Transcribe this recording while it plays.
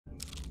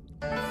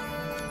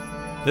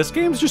This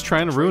game's just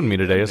trying to ruin me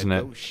today, isn't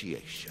it?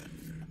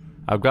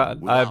 I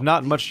have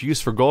not much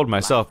use for gold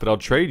myself, but I'll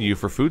trade you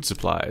for food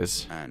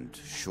supplies. And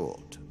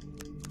short.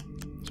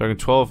 So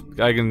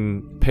I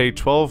can pay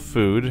 12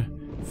 food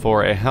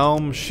for a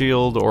helm,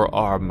 shield, or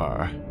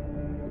armor.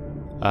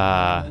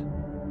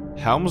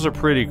 Helms are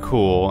pretty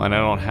cool, and I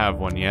don't have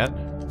one yet.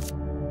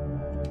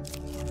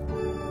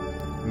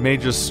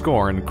 Mage's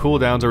Scorn.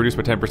 Cooldowns are reduced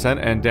by 10%,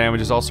 and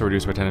damage is also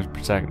reduced by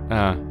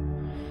 10%.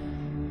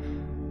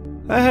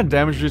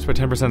 Damage reduced by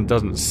 10%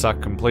 doesn't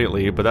suck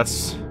completely, but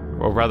that's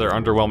a rather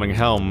underwhelming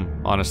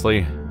helm,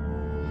 honestly.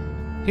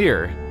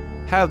 Here,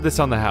 have this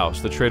on the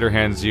house. The trader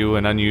hands you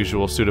an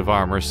unusual suit of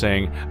armor,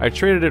 saying, I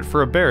traded it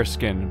for a bear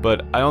skin,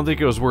 but I don't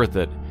think it was worth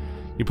it.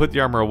 You put the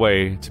armor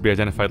away, to be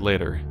identified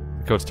later.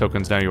 The code's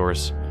token's now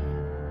yours.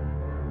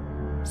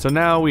 So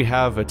now we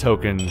have a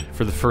token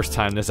for the first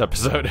time this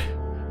episode.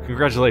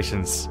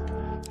 Congratulations.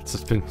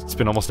 It's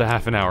been almost a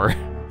half an hour.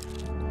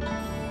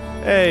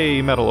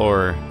 Hey, metal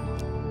ore.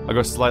 I'll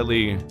go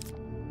slightly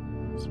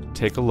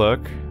take a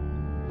look.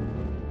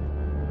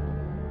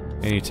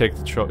 And you take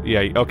the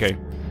yeah, okay.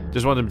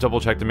 Just wanted to double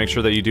check to make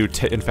sure that you do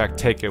in fact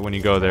take it when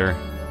you go there.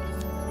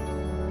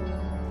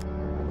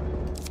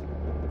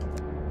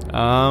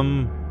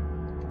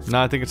 No,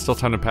 I think it's still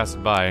time to pass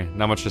it by.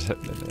 Not much has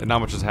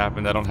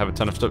happened. I don't have a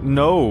ton of stuff.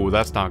 No,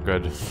 that's not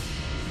good.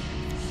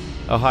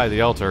 Oh, hi,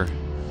 the altar.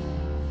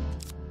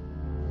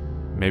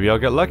 Maybe I'll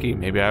get lucky.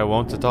 Maybe I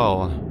won't at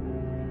all.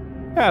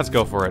 Yeah, let's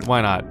go for it.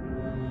 Why not?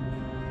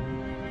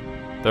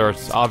 There are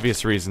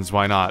obvious reasons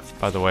why not,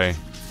 by the way.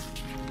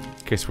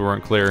 In case we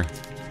weren't clear.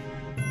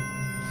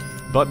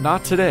 But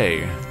not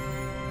today.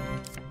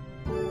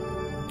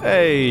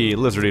 Hey,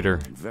 Lizard Eater.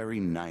 Very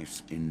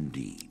nice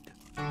indeed.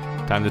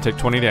 Time to take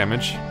 20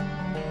 damage.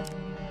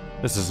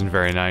 This isn't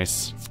very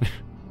nice.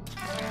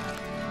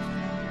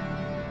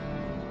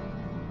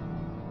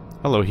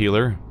 Hello,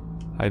 healer.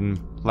 I'm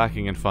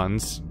lacking in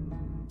funds.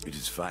 It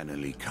has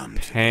finally come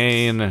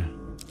Pain. to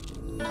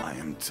this. I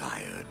am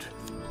tired.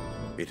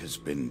 It has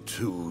been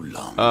too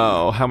long.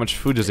 Oh, how much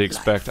food does he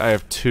expect? I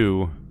have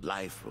 2.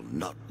 Life will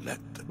not let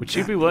the Would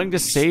you be willing to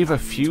save a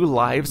few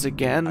lives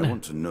again? I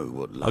want to know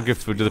what life I'll give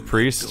food to the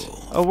priest.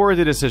 A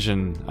worthy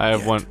decision. I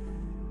have one.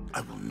 I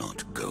will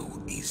not go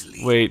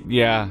easily. Wait,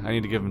 yeah, I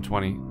need to give him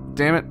 20.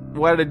 Damn it,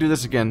 why did I do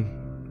this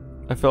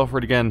again? I fell for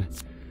it again.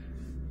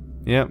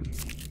 Yep.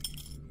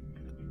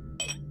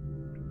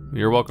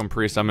 You're welcome,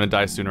 priest. I'm gonna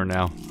die sooner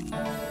now.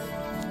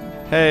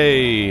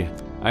 Hey!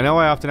 I know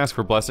I often ask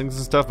for blessings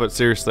and stuff, but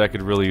seriously, I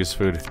could really use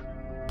food.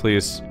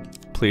 Please.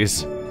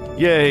 Please.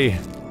 Yay!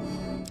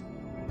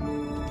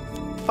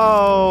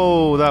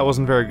 Oh, that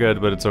wasn't very good,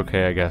 but it's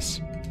okay, I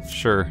guess.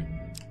 Sure.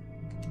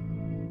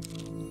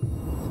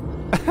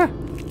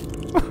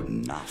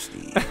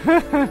 Nasty.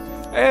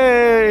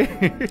 Hey!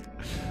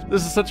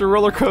 This is such a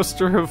roller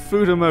coaster of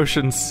food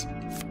emotions.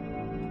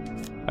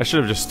 I should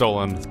have just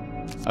stolen.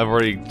 I've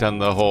already done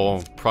the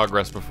whole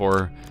progress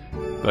before,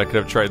 but I could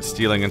have tried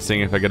stealing and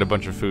seeing if I get a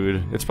bunch of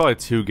food. It's probably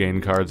 2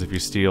 gain cards if you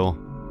steal.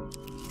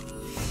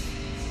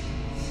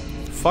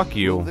 Fuck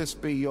you. Will this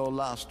be your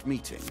last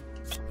meeting?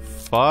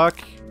 Fuck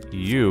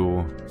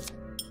you.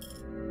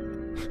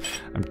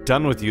 I'm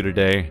done with you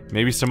today.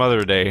 Maybe some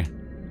other day.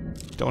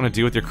 Don't want to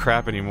deal with your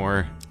crap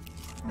anymore.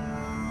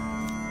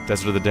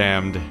 Desert of the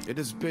Damned. It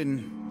has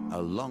been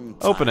a long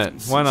time. Open it.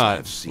 Why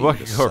not? What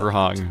could go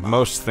wrong?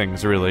 Most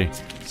things, really.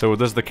 So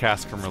this is the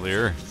cask from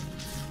earlier.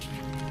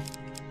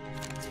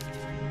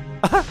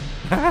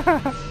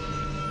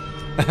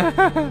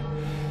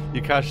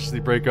 You cautiously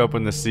break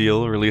open the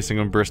seal, releasing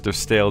a burst of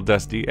stale,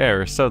 dusty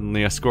air.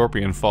 Suddenly, a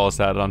scorpion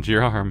falls out onto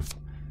your arm.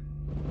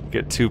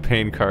 Get 2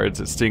 pain cards.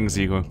 It stings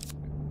you.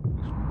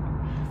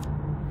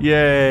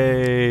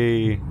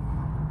 Yay!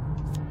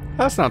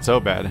 That's not so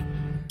bad.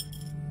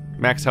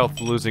 Max health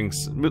losing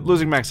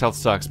max health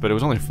sucks, but it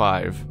was only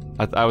 5.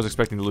 I was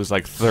expecting to lose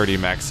like 30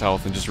 max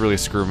health and just really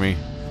screw me.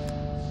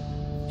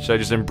 Should I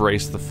just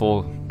embrace the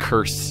full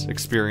curse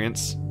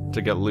experience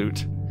to get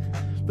loot?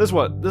 This is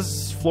what? This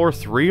is floor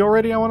 3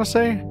 already, I want to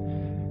say?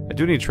 I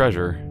do need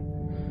treasure.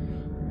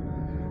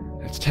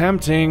 It's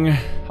tempting.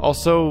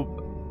 Also,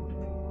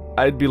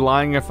 I'd be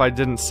lying if I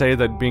didn't say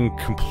that being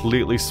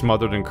completely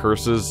smothered in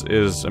curses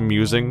is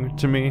amusing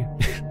to me.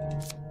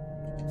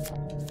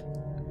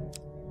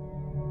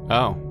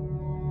 Oh.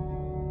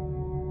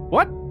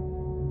 What?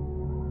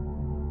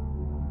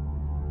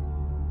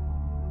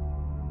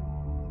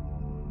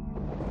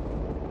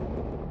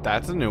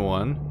 That's a new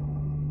one.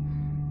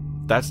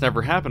 That's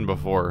never happened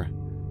before.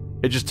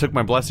 It just took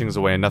my blessings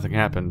away and nothing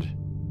happened.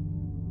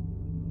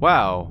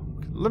 Wow.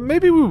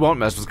 Maybe we won't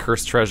mess with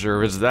cursed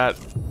treasure if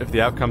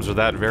the outcomes are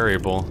that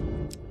variable.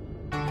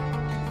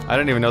 I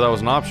didn't even know that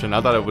was an option. I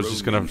thought it was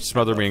just gonna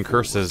smother me in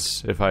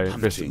curses if I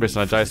missed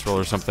on a dice roll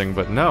or something,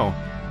 but no.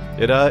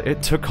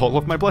 It took all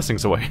of my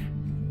blessings away.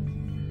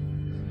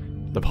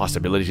 The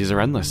possibilities are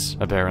endless,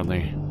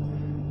 apparently.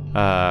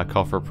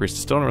 Call for a priest.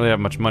 Still don't really have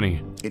much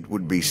money. It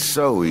would be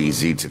so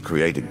easy to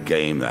create a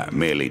game that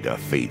merely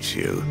defeats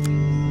you.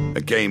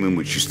 A game in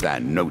which you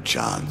stand no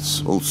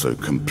chance, also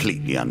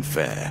completely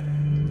unfair.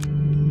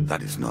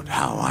 That is not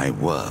how I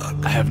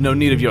work. I have no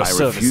need of your I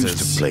services.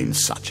 refuse to play in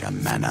such a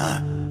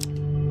manner.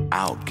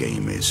 Our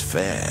game is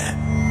fair,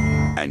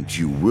 and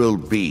you will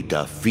be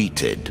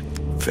defeated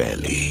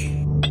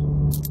fairly.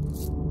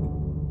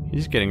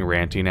 He's getting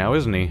ranty now,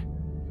 isn't he?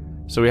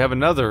 So we have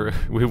another.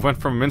 We went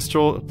from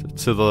minstrel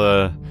to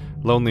the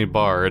lonely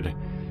bard.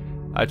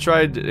 I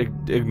tried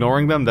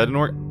ignoring them. That didn't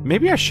work.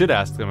 Maybe I should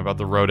ask them about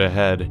the road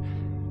ahead.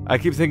 I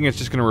keep thinking it's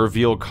just going to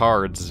reveal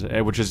cards,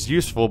 which is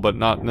useful, but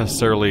not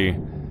necessarily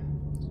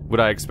what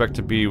I expect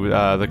to be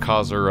the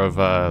causer of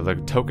the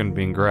token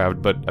being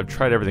grabbed. But I've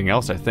tried everything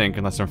else, I think,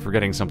 unless I'm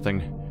forgetting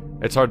something.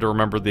 It's hard to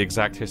remember the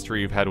exact history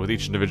you've had with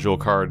each individual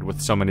card,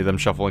 with so many of them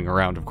shuffling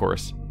around, of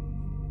course.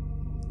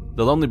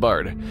 The Lonely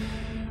Bard.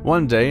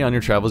 One day, on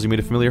your travels, you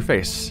meet a familiar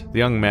face, the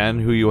young man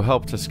who you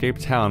helped escape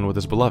town with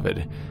his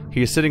beloved.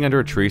 He is sitting under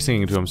a tree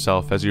singing to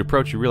himself. As you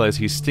approach, you realize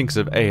he stinks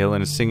of ale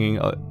and is singing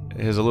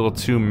is a little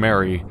too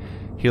merry.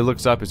 He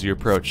looks up as you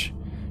approach.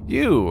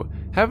 You!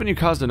 Haven't you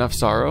caused enough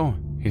sorrow?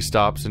 He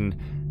stops and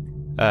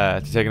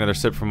to take another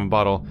sip from a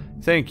bottle.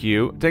 Thank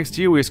you. Thanks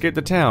to you, we escaped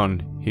the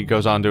town. He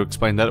goes on to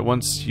explain that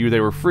once they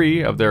were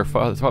free of her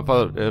father's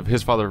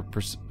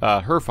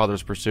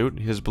pursuit,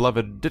 his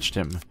beloved ditched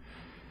him.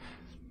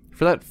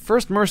 For that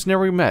first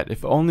mercenary we met,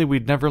 if only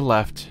we'd never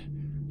left,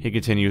 he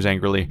continues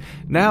angrily.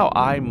 Now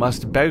I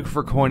must beg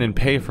for coin and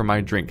pay for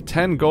my drink.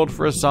 10 gold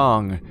for a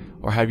song,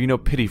 or have you no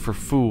pity for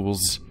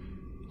fools?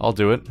 I'll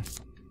do it.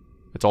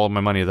 It's all of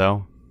my money,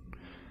 though.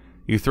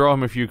 You throw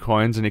him a few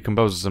coins, and he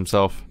composes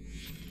himself.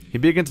 He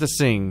begins to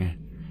sing.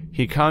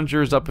 He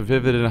conjures up a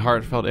vivid and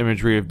heartfelt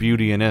imagery of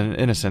beauty and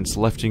innocence,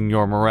 lifting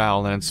your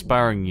morale and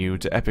inspiring you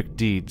to epic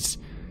deeds.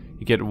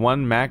 You get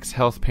 1 max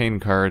health gain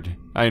card,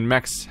 and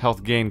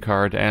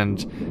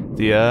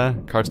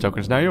the card's token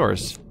is now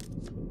yours.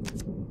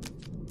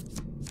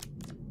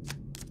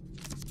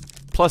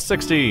 Plus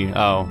 60.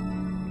 Oh,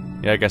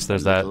 yeah, I guess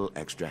there's that.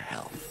 Extra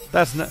health.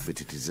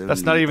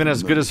 That's not even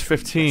as good as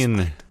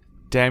 15.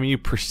 Damn you,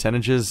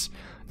 percentages.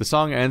 The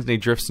song ends and he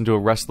drifts into a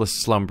restless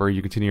slumber.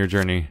 You continue your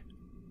journey.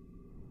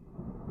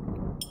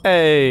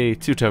 Hey,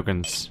 2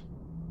 tokens.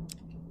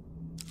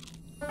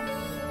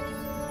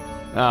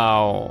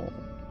 Oh.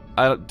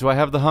 Do I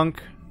have the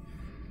hunk?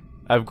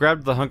 I've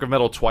grabbed the hunk of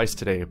metal twice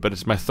today, but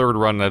it's my 3rd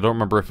run, and I don't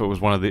remember if it was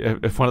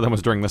if one of them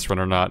was during this run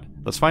or not.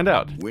 Let's find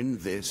out. Win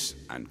this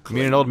and Me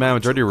and an old man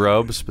with dirty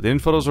robes, but the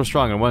infidels were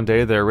strong, and one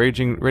day their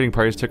raiding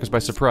parties took us by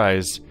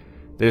surprise.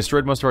 They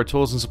destroyed most of our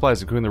tools and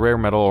supplies, including the rare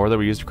metal ore that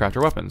we used to craft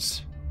our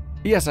weapons.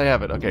 Yes, I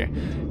have it. Okay.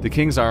 The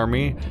king's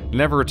army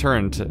never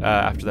returned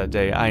after that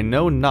day. I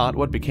know not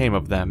what became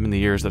of them in the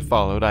years that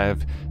followed. I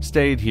have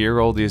stayed here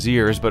all these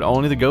years, but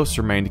only the ghosts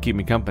remain to keep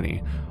me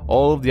company.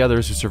 All of the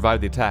others who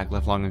survived the attack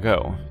left long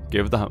ago.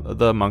 Give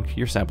the monk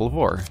your sample of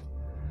ore.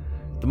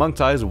 The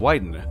monk's eyes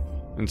widen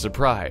in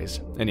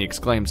surprise, and he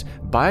exclaims,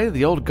 "By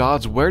the old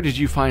gods, where did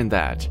you find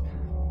that?"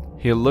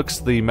 He looks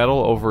the metal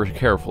over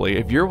carefully.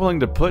 If you're willing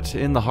to put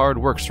in the hard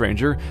work,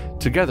 stranger,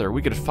 together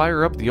we could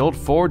fire up the old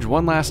forge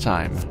one last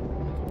time.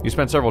 You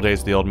spend several days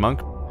with the old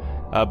monk.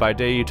 By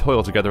day you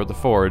toil together at the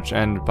forge,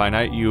 and by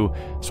night you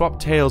swap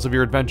tales of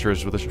your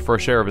adventures for a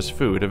share of his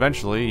food.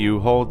 Eventually, you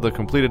hold the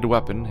completed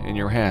weapon in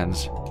your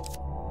hands.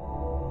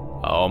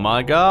 Oh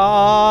my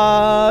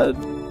god!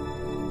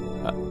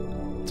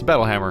 It's a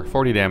battle hammer,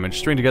 40 damage.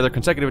 String together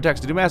consecutive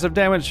attacks to do massive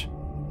damage.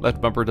 Left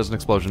bumper does an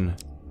explosion,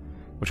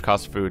 which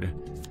costs food.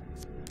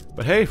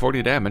 But hey,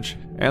 40 damage,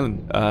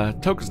 and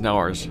token's now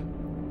ours.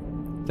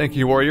 Thank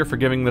you, warrior, for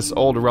giving this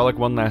old relic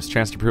one last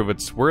chance to prove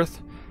its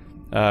worth.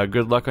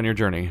 Good luck on your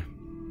journey.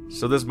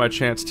 So this is my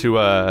chance to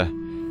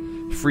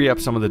free up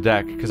some of the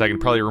deck, because I can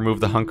probably remove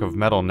the hunk of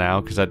metal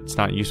now, because that's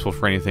not useful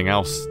for anything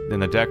else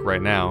in the deck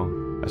right now,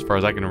 as far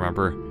as I can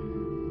remember.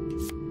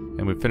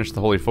 And we've finished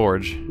the Holy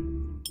Forge.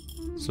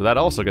 So that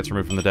also gets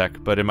removed from the deck,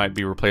 but it might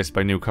be replaced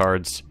by new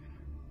cards.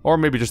 Or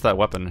maybe just that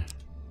weapon.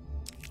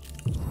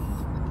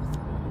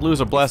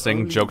 Lose a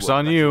blessing, joke's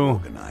on you.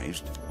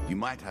 Organized, you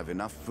might have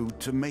enough food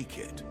to make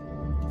it.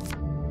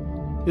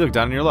 You look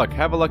down on your luck.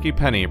 Have a lucky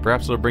penny.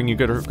 Perhaps it'll bring you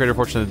greater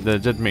fortune than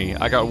it did me.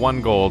 I got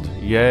 1 gold.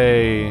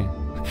 Yay.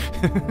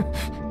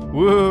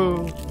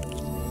 Woo.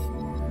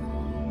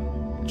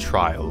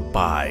 Trial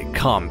by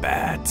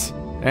combat.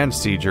 And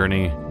sea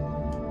journey.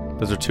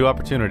 Those are 2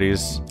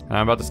 opportunities, and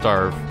I'm about to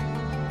starve.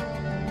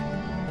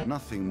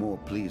 Nothing more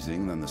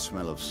pleasing than the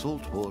smell of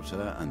salt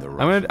water and the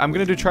I'm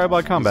gonna do trial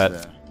by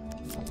combat.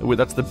 Ooh,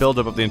 that's the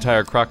buildup of the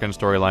entire Kraken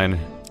storyline.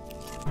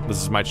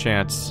 This is my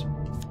chance.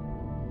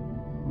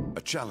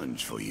 A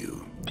challenge for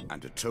you,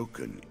 and a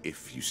token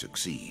if you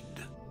succeed.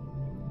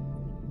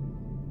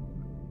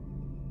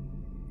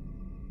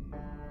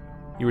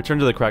 You return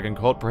to the Kraken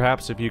cult.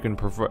 Perhaps if you can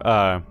prove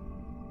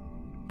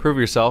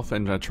yourself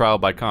in a trial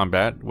by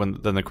combat,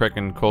 then the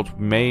Kraken cult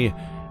may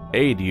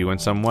aid you in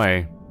some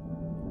way.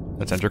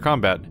 Let's enter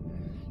combat.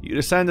 You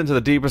descend into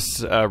the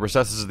deepest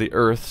recesses of the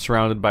earth,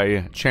 surrounded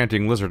by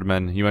chanting lizard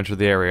men. You enter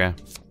the area.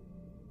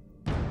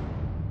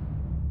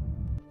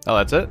 Oh,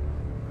 that's it?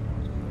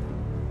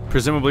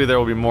 Presumably there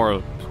will be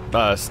more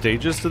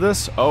stages to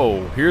this.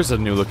 Oh, here's a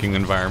new looking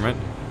environment.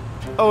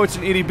 Oh, it's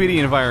an itty-bitty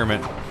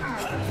environment.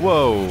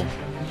 Whoa.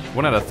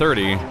 1 out of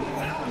 30.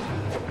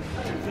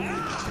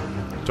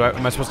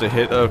 Am I supposed to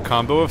hit a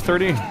combo of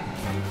 30?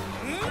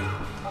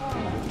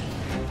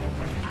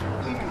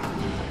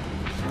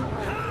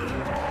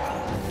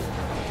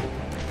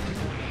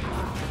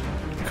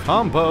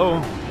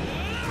 Combo.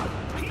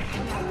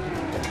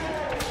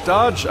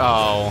 Dodge.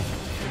 Oh.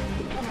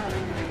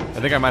 I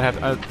think I might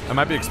have. I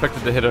might be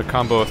expected to hit a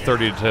combo of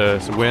 30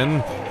 to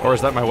win, or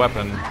is that my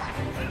weapon?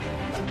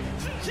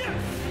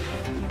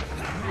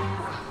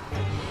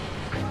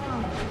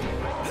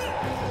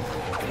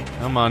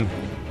 Come on.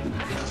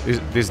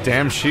 These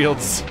damn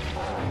shields.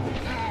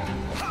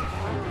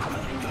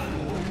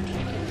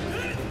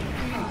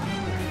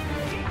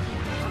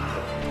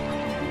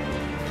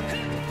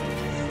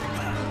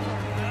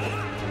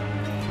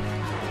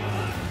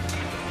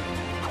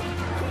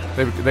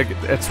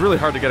 It's really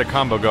hard to get a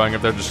combo going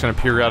if they're just going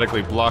to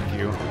periodically block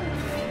you.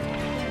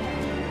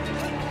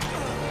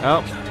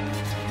 Oh.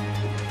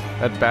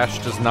 That bash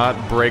does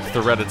not break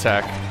the red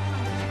attack.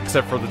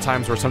 Except for the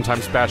times where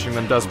sometimes bashing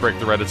them does break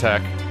the red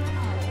attack.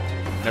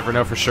 Never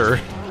know for sure.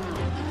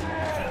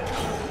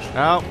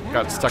 Oh,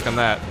 got stuck on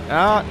that.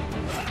 Ah.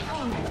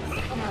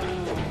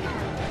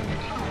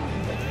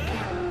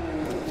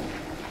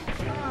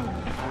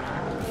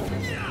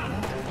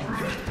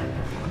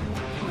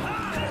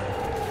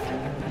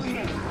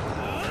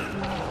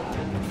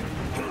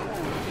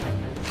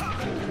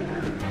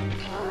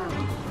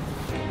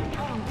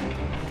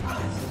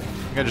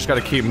 I just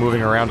gotta keep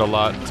moving around a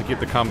lot to keep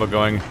the combo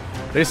going.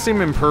 They seem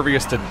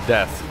impervious to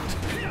death.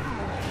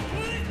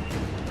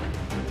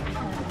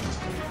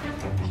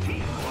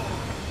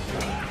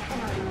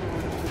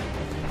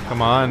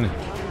 Come on.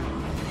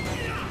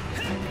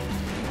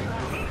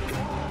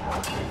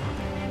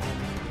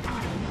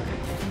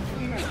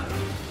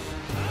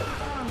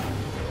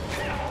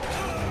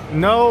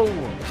 No!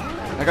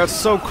 I got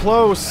so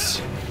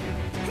close!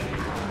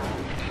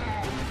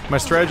 My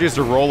strategy is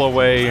to roll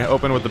away,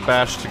 open with the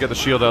bash to get the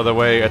shield out of the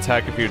way,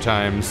 attack a few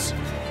times.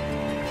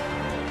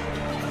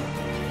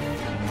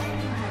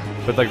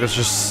 But like there's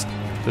just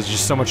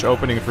so much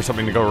opening for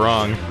something to go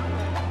wrong.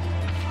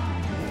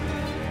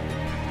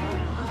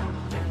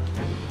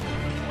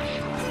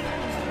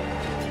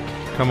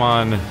 Come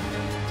on.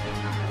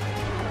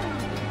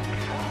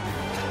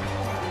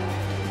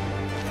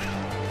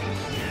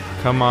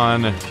 Come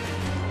on.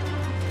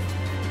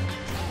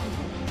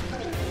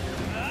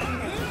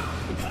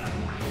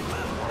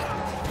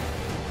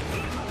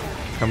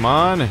 Come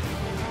on.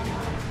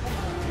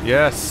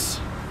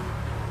 Yes.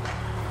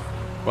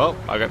 Well,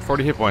 I got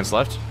 40 hit points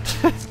left.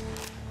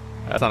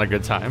 That's not a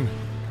good time.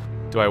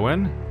 Do I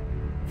win?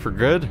 For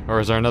good? Or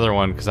is there another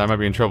one? Because I might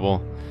be in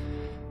trouble.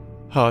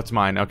 Oh, it's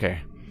mine. Okay.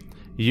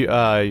 You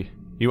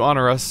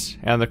honor us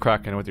and the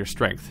Kraken with your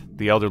strength.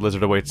 The Elder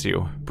Lizard awaits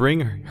you.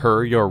 Bring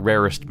her your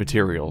rarest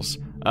materials.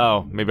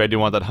 Oh, maybe I do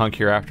want that hunk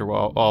here after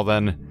all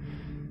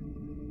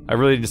then. I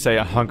really need to say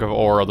a hunk of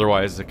ore,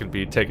 otherwise it could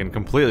be taken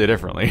completely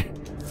differently.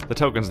 The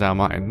token's now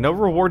mine. No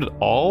reward at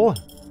all?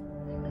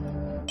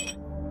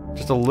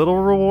 Just a little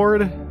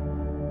reward?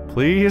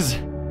 Please?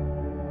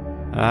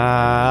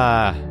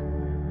 Ah.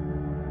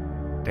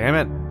 Damn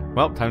it.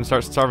 Well, time to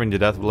start starving to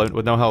death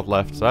with no health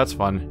left, so that's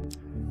fun.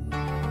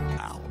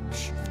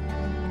 Ouch.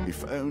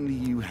 If only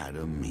you had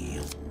a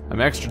meal. I'm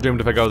extra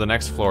doomed if I go to the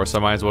next floor, so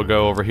I might as well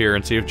go over here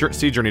and see if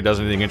Sea Journey does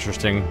anything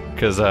interesting,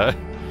 because,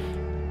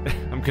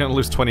 I'm gonna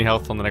lose 20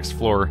 health on the next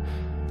floor,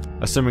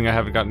 assuming I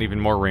haven't gotten even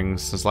more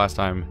rings since last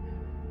time.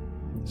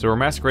 So we're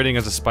masquerading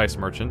as a spice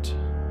merchant.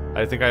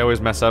 I think I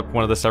always mess up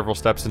one of the several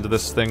steps into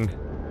this thing,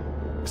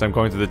 because I'm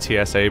going through the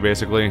TSA,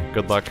 basically.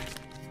 Good luck.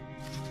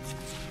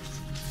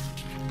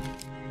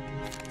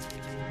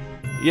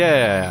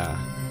 Yeah!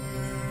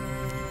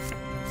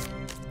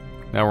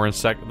 Now we're in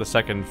the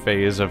second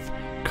phase of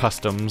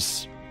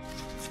customs.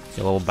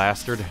 You little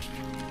bastard.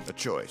 A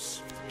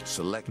choice.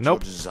 Select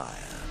nope. Your desire.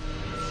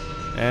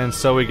 And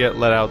so we get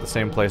let out the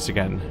same place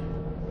again.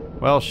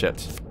 Well,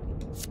 shit.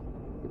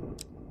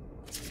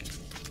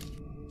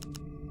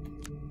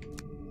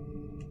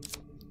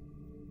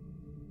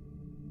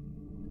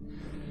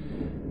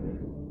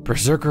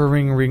 Berserker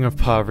Ring, Ring of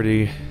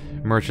Poverty,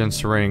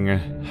 Merchant's Ring,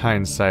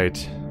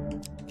 Hindsight.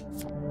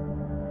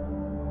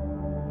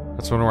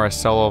 That's one where I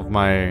sell all of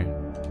my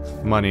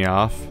money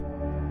off.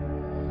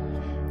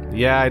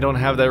 Yeah, I don't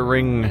have that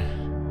ring.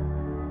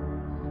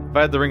 If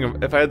I had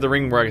the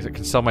ring where I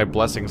can sell my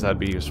blessings, that'd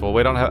be useful.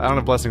 Wait, I don't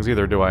have blessings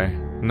either, do I?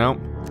 Nope.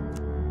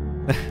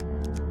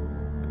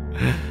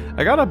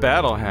 I got a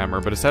battle hammer,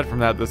 but aside from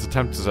that, this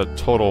attempt is a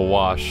total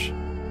wash,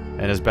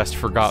 and is best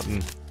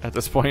forgotten at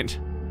this point.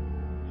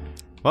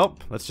 Well,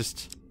 let's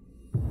just...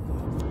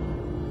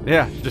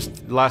 Yeah,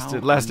 just last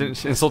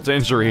insult to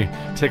injury.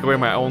 Take away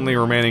my only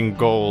remaining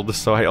gold,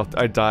 so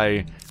I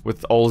die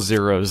with all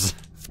zeros.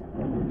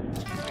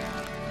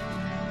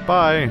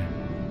 Bye.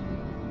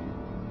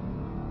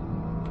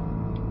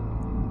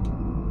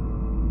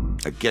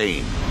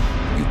 Again,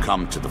 you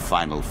come to the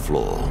final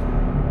floor.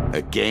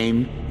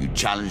 Again, you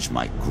challenge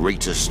my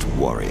greatest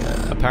warrior.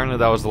 Apparently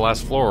that was the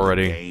last floor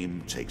already. The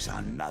game takes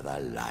another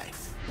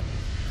life.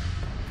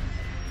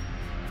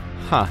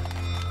 Huh.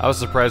 I was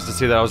surprised to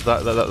see that I was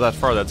that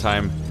far that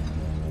time.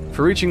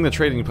 For reaching the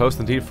trading post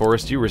in Deep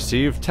Forest, you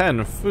receive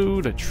 10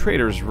 food,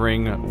 trader's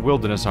ring,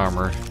 wilderness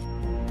armor.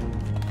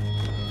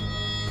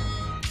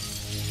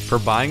 For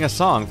buying a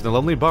song from the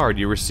Lonely Bard,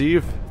 you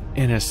receive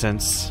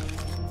innocence.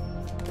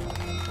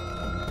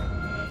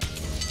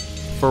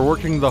 For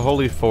working the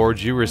Holy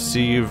Forge, you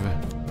receive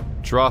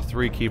draw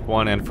 3, keep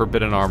 1, and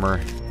forbidden armor.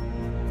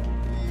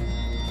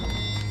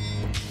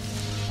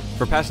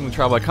 For passing the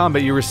trial by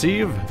combat, you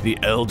receive the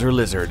Elder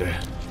Lizard.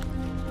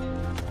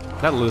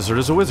 That lizard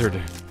is a wizard.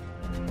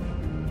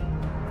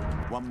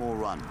 One more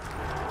run.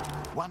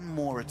 One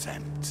more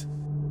attempt.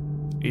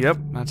 Yep,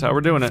 that's how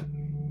we're doing it.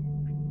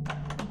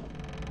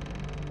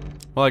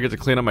 Well, I get to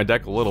clean up my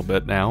deck a little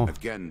bit now.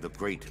 Again, the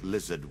great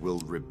lizard will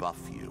rebuff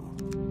you.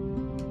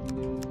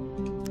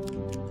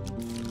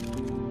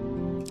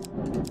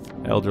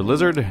 Elder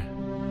Lizard.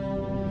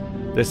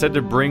 They said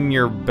to bring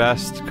your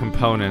best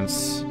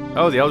components.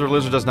 Oh, the Elder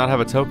Lizard does not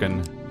have a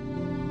token.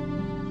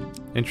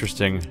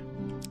 Interesting.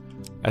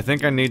 I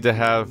think I need to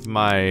have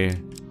the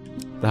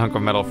hunk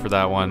of metal for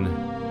that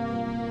one.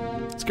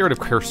 Let's get rid of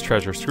Cursed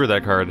Treasure. Screw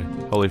that card.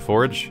 Holy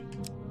Forge.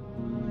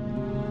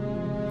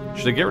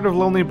 Should I get rid of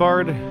Lonely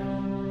Bard?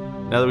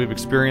 Now that we've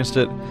experienced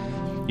it.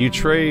 You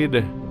trade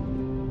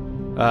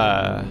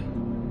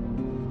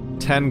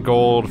 10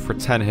 gold for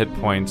 10 hit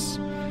points.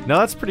 Now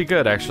that's pretty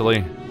good,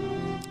 actually.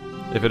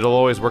 If it'll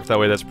always work that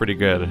way, that's pretty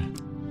good.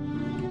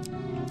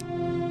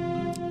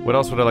 What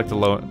else would I like to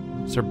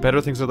loan? Is there better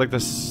things I'd like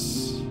this?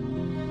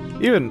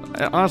 Even,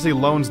 honestly,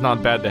 loan's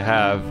not bad to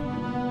have.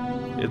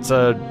 It's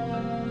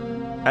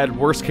at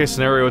worst case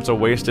scenario, it's a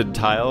wasted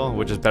tile,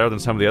 which is better than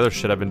some of the other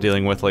shit I've been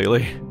dealing with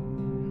lately.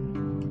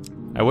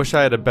 I wish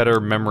I had a better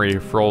memory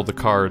for all the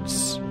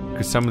cards,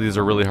 because some of these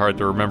are really hard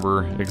to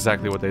remember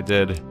exactly what they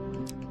did.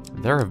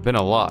 There have been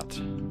a lot.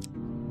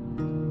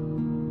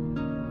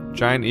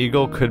 Giant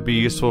Eagle could be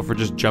useful for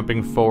just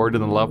jumping forward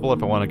in the level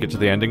if I want to get to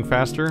the ending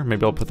faster.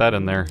 Maybe I'll put that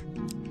in there.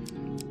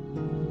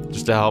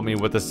 Just to help me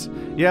with this.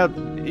 Yeah,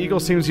 Eagle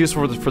seems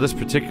useful for this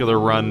particular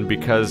run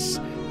because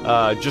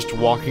just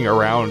walking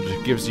around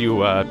gives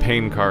you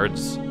pain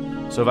cards.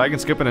 So if I can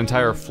skip an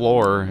entire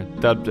floor,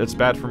 it's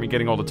bad for me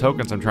getting all the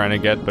tokens I'm trying to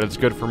get, but it's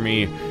good for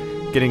me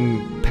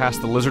getting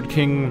past the Lizard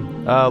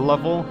King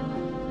level.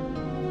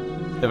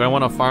 If I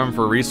want to farm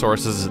for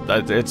resources,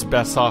 it's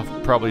best off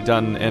probably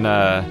done in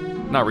a...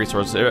 not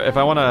resources. If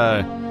I want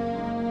to,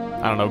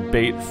 I don't know,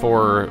 bait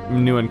for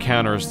new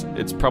encounters,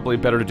 it's probably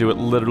better to do it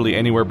literally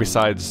anywhere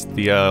besides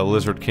the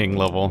Lizard King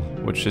level,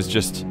 which is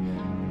just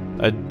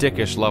a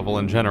dickish level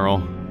in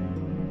general.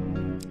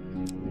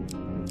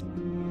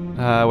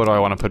 What do I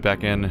want to put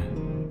back in?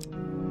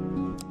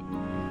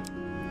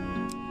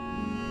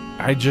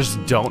 I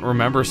just don't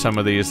remember some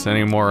of these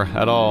anymore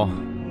at all.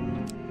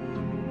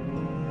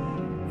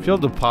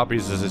 Field of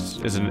Poppies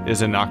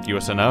is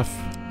innocuous enough.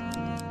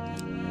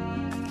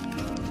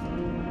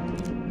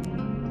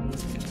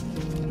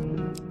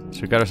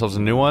 So we got ourselves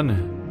a new one.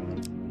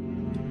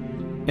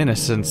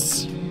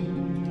 Innocence.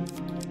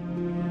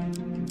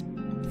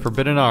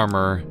 Forbidden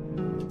armor.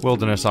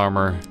 Wilderness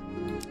armor.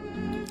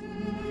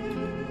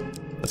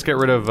 Let's get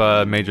rid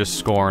of Mage's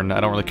Scorn. I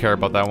don't really care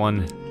about that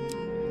one.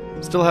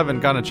 Still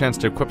haven't gotten a chance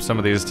to equip some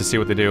of these to see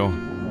what they do.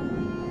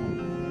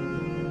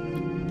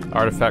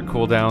 Artifact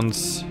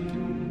cooldowns.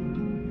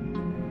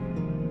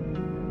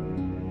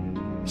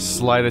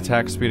 Slight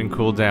attack speed and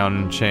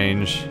cooldown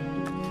change.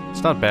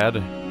 It's not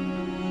bad.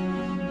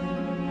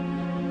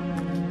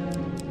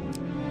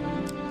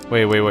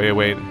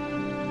 Wait.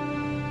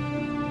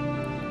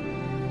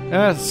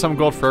 Some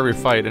gold for every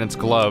fight, and it's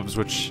gloves,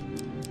 which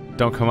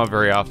don't come up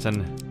very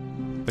often.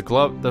 The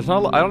glove,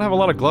 I don't have a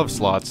lot of glove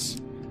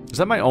slots. Is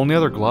that my only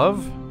other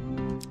glove?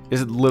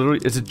 Is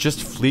it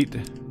just Fleet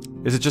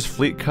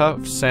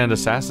Cuffs and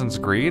Assassin's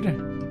Greed?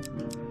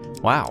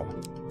 Wow.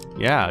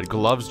 Yeah,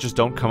 gloves just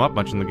don't come up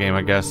much in the game,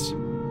 I guess.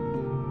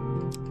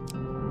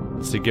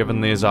 Let's see,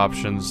 given these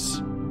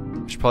options,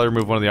 I should probably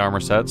remove one of the armor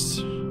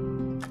sets.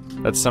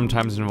 That's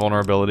sometimes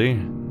invulnerability.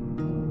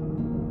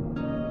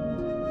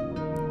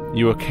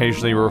 You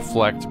occasionally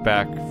reflect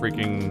back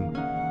freaking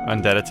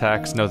undead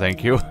attacks. No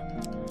thank you.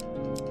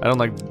 I don't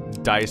like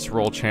dice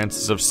roll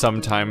chances of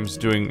sometimes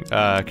doing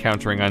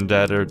countering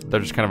undead, they're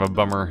just kind of a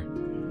bummer.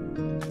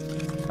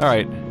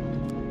 Alright.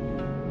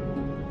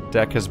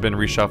 Deck has been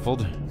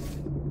reshuffled.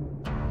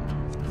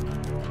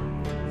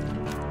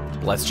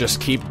 Let's just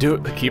keep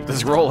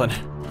this rolling.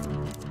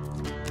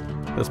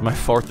 That's my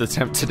 4th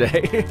attempt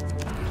today.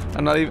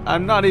 I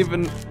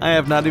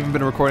have not even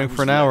been recording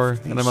for an hour,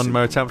 and I'm on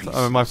my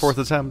 4th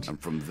attempt. And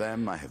from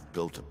them I have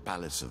built a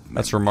palace of memories.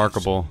 That's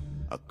remarkable.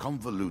 A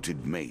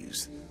convoluted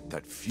maze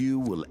that few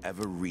will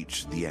ever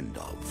reach the end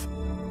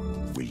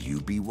of. Will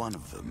you be one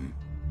of them?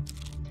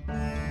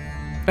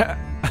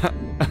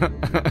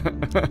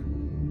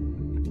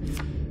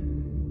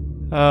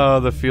 Oh,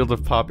 the Field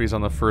of Poppies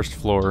on the first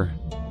floor.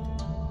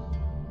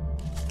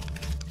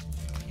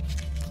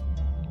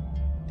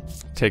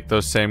 take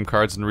those same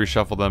cards and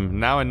reshuffle them.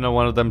 Now I know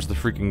one of them's the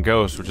freaking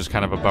ghost, which is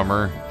kind of a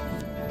bummer.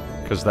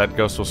 Because that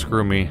ghost will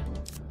screw me.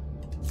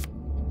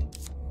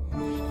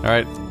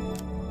 Alright.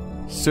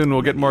 Soon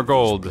we'll get more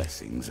gold.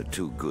 Blessings are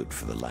too good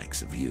for the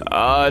likes of you.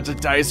 It's a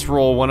dice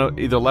roll,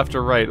 either left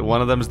or right.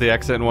 One of them is the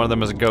exit and one of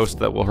them is a ghost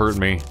that will hurt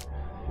me.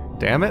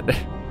 Damn it.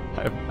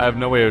 I have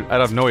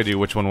no idea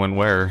which one went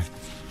where.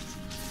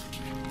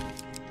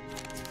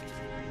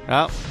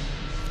 Oh.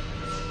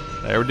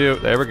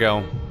 There we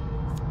go.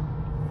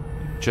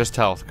 Just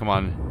health, come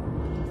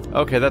on.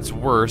 Okay, that's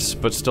worse,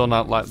 but still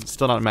not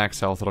max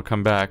health. It'll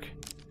come back.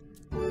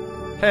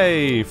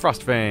 Hey,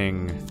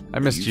 Frostfang. I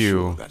missed you.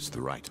 Sure that's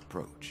the right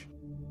approach?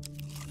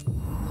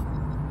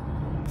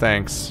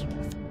 Thanks.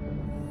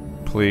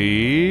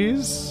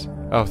 Please?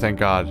 Oh, thank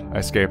God. I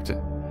escaped it.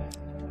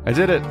 I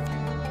did it.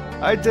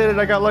 I did it.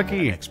 I got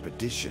lucky.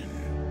 Expedition.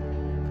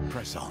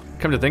 Press on.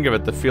 Come to think of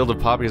it, the Field of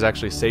Poppies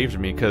actually saved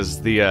me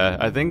because the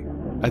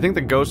I think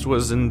the ghost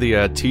was in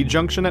the T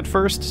junction at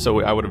first, so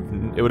it would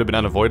have been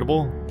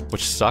unavoidable,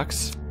 which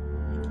sucks.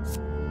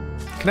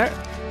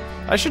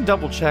 I should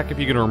double check if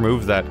you can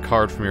remove that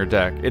card from your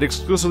deck. It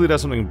exclusively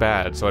does something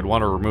bad, so I'd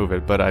want to remove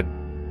it, but I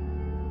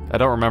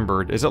don't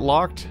remember. Is it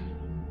locked?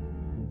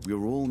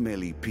 We're all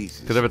merely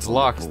pieces. Because if it's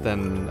locked,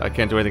 then I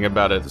can't do anything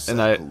about it.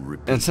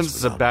 And since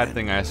it's a bad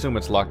thing, I assume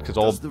it's locked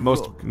because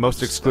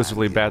most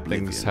exclusively bad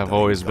things have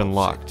always been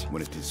locked.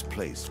 When it is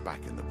placed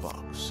back in the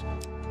box,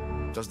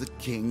 does the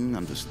king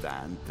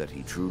understand that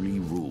he truly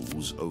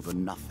rules over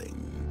nothing?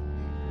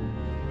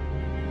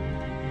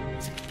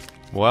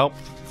 Well,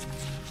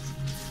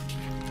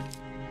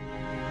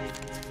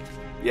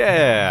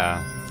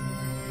 yeah.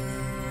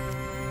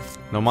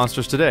 No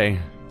monsters today.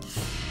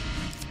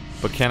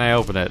 But can I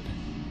open it?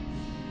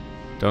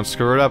 Don't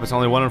screw it up. It's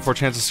only 1 in 4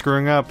 chance of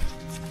screwing up.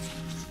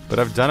 But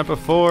I've done it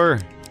before.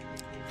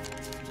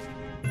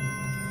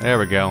 There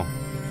we go.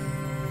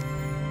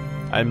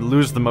 I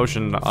lose the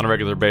motion on a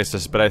regular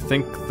basis, but I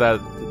think that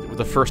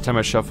the first time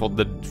I shuffled,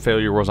 the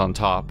failure was on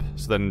top.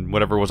 So then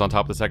whatever was on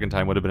top the second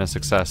time would have been a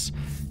success.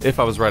 If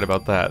I was right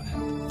about that.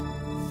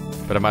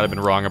 But I might have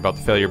been wrong about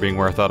the failure being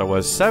where I thought it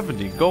was.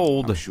 70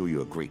 gold! I'm sure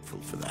you're grateful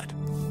for that.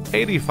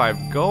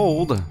 85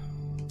 gold!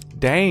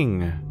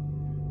 Dang.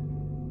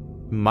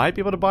 Might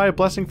be able to buy a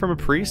blessing from a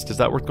priest. Is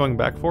that worth going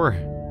back for?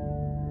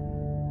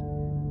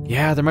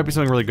 Yeah, there might be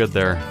something really good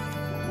there.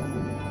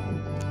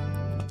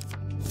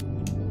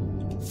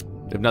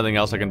 If nothing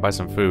else, I can buy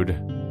some food.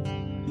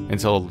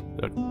 Until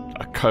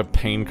a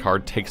pain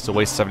card takes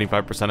away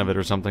 75% of it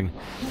or something.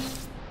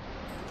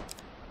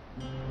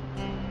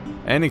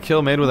 Any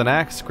kill made with an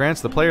axe grants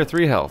the player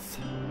 3 health.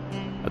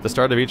 At the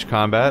start of each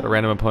combat, a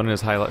random opponent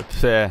is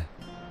highlighted.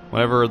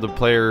 Whenever the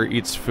player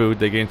eats food,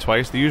 they gain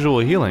twice the usual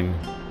healing.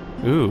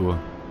 Ooh.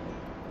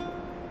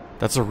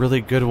 That's a really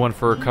good one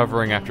for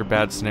recovering after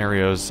bad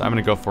scenarios. I'm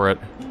gonna go for it.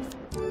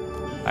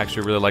 I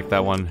actually really like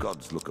that one.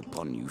 Gods look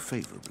upon you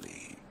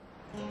favorably.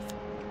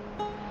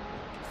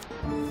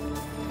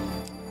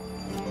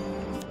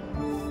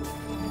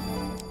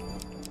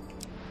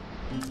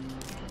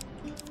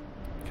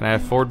 Can I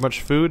afford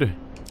much food?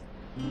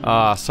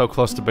 Ah, so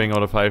close to being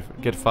able to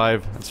get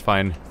 5. That's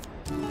fine.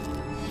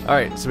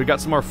 Alright, so we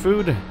got some more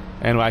food,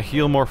 and I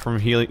heal more from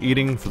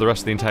eating for the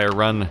rest of the entire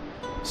run.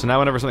 So now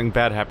whenever something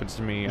bad happens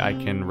to me, I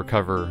can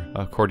recover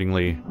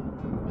accordingly.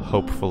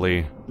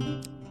 Hopefully.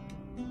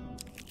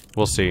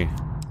 We'll see.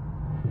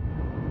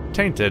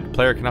 Tainted.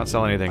 Player cannot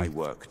sell anything. I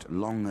worked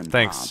long and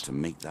Thanks. hard to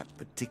make that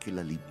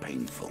particularly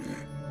painful.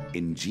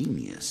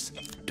 Ingenious,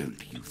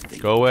 don't you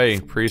think? Go away,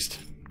 priest.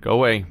 Go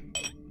away.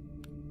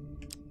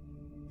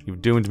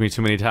 You've doomed me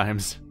too many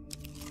times.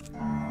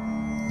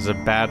 This is a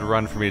bad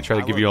run for me to try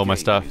to give you all my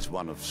stuff.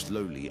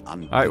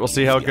 Alright, we'll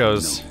see how it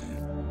goes.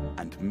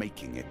 And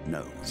making it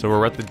known. So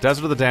we're at the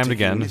Desert of the Damned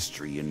again.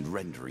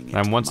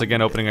 I'm once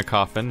again opening a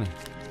coffin.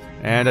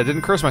 And I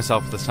didn't curse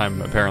myself this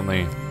time,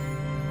 apparently.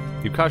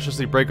 You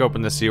cautiously break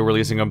open the seal,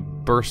 releasing a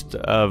burst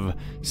of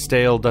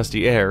stale,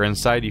 dusty air.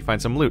 Inside, you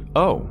find some loot.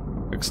 Oh,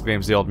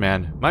 exclaims the old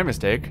man. My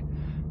mistake.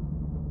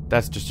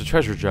 That's just a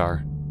treasure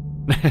jar.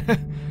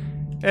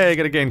 Hey,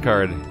 get a gain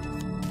card.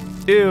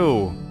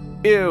 Ew.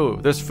 Ew,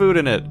 there's food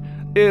in it.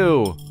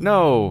 Ew,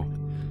 no.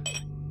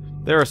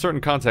 There are certain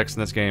contexts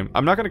in this game.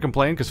 I'm not going to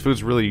complain because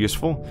food's really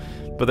useful,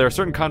 but there are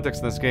certain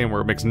contexts in this game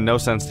where it makes no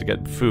sense to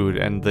get food,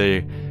 and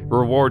the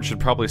reward should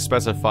probably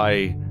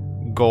specify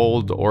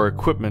gold or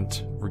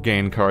equipment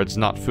gain cards,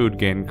 not food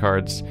gain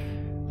cards,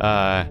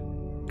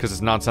 because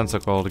it's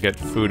nonsensical to get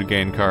food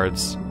gain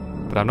cards.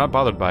 But I'm not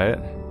bothered by it.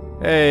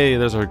 Hey,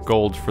 there's our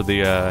gold for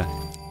the,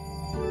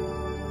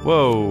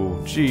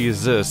 Whoa,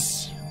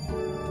 Jesus.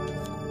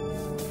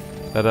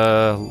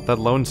 That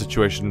loan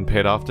situation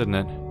paid off, didn't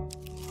it?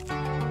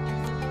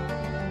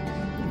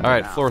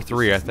 Alright, floor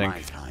 3, I think.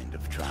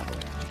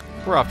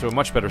 We're off to a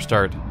much better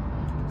start.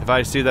 If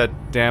I see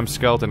that damn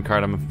skeleton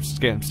card, I'm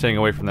staying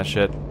away from that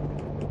shit.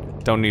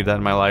 Don't need that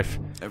in my life.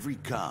 Every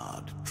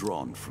card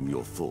drawn from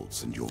your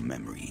thoughts and your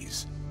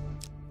memories.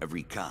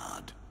 Every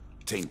card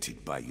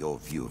tainted by your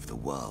view of the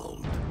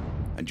world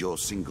and your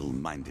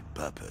single-minded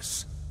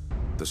purpose.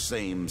 The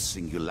same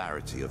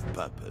singularity of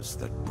purpose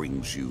that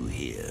brings you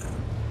here.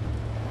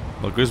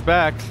 Look who's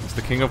back. It's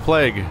the King of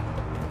Plague.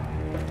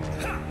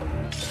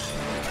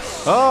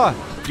 Ah!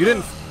 You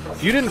didn't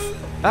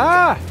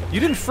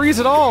freeze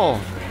at all!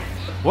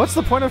 What's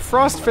the point of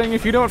Frostfang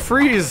if you don't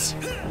freeze?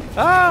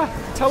 Ah!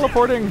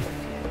 Teleporting!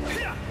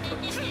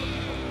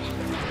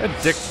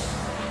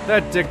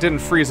 That dick didn't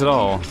freeze at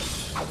all.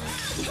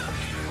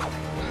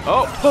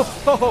 Oh! Ho!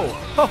 Ho! Ho!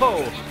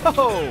 Ho!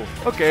 Ho!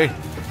 Okay.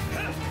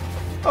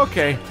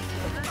 Okay.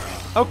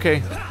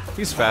 Okay.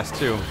 He's fast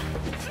too.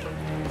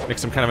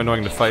 Makes him kind of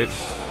annoying to fight.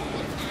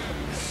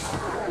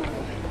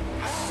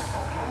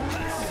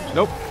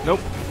 Nope. Nope.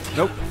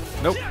 Nope.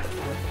 Nope.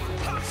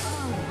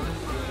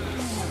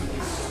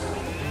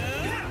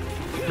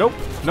 Nope.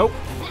 Nope.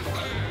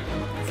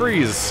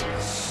 Freeze.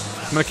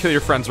 I'm gonna kill your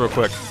friends real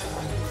quick.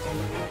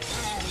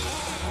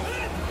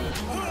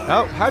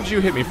 Oh, how'd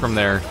you hit me from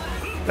there?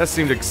 That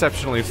seemed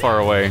exceptionally far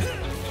away.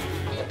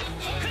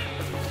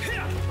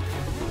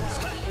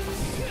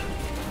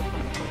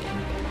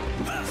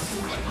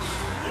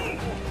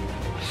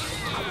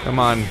 Come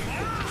on.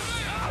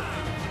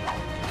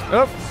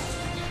 Oh!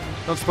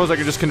 Don't suppose I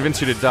could just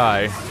convince you to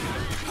die.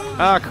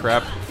 Ah,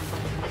 crap.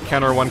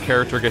 Counter one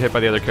character, get hit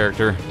by the other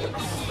character.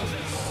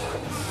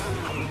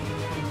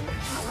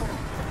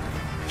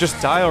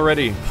 Just die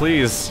already,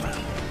 please.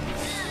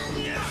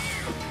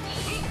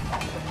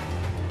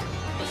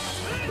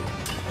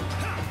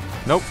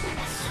 Nope.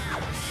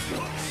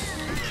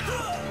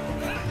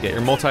 Get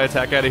your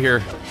multi-attack out of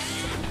here.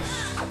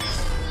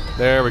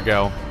 There we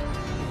go.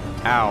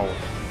 Ow.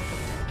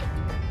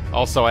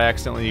 Also, I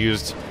accidentally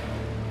used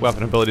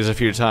weapon abilities a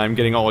few times,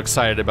 getting all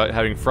excited about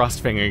having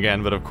Frostfang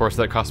again, but of course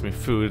that cost me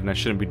food, and I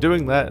shouldn't be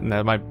doing that, and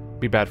that might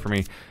be bad for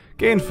me.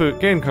 Gain food,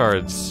 gain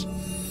cards.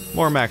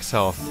 More max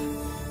health.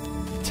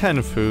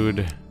 10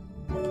 food.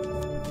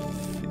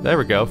 There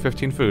we go,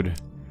 15 food.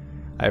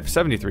 I have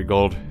 73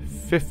 gold,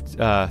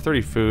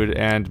 30 food,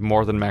 and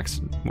more than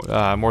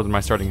my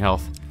starting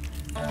health.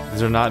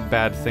 These are not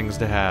bad things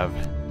to have.